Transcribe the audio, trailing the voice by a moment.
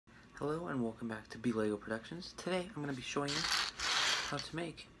Hello and welcome back to BLego Productions. Today I'm going to be showing you how to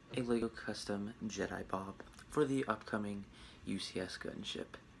make a LEGO custom Jedi Bob for the upcoming UCS gunship.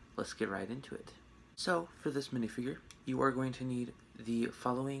 Let's get right into it. So for this minifigure, you are going to need the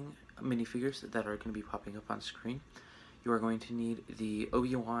following minifigures that are going to be popping up on screen. You are going to need the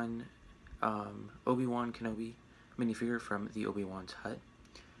Obi-Wan Kenobi minifigure from the Obi-Wan's hut.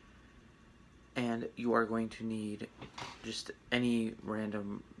 And you are going to need just any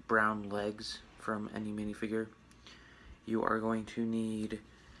random brown legs from any minifigure. You are going to need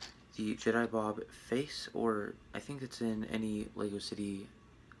the Jedi Bob face, or I think it's in any Lego City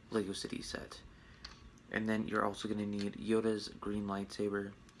set. And then you're also going to need Yoda's green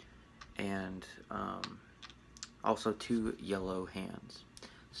lightsaber and also 2 yellow hands.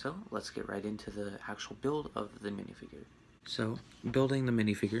 So let's get right into the actual build of the minifigure. So, building the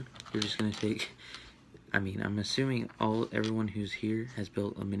minifigure, you're just going to take, I'm assuming everyone who's here has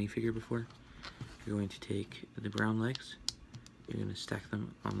built a minifigure before. You're going to take the brown legs, you're going to stack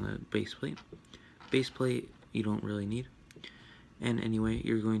them on the base plate. Base plate you don't really need. And anyway,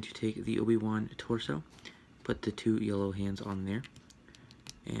 you're going to take the Obi-Wan torso, put the 2 yellow hands on there,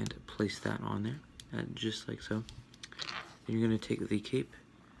 and place that on there, just like so. Then you're going to take the cape,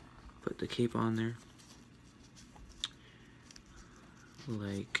 put the cape on there,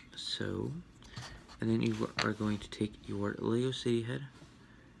 like so, and then you are going to take your Lego City head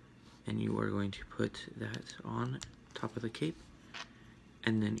and you are going to put that on top of the cape,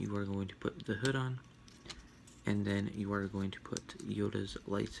 and then you are going to put the hood on, and then you are going to put Yoda's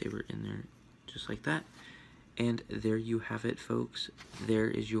lightsaber in there just like that. And there you have it, folks. There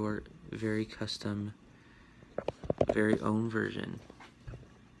is your very custom, very own version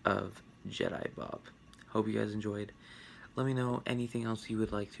of Jedi Bob. Hope you guys enjoyed. Let me know anything else you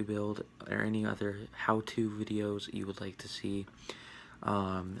would like to build, or any other how-to videos you would like to see.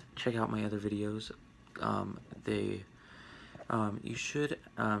 Check out my other videos. You should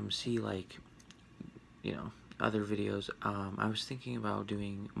see, like, other videos. I was thinking about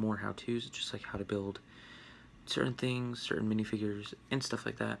doing more how-tos, just like how to build certain things, certain minifigures, and stuff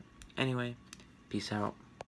like that. Anyway, peace out.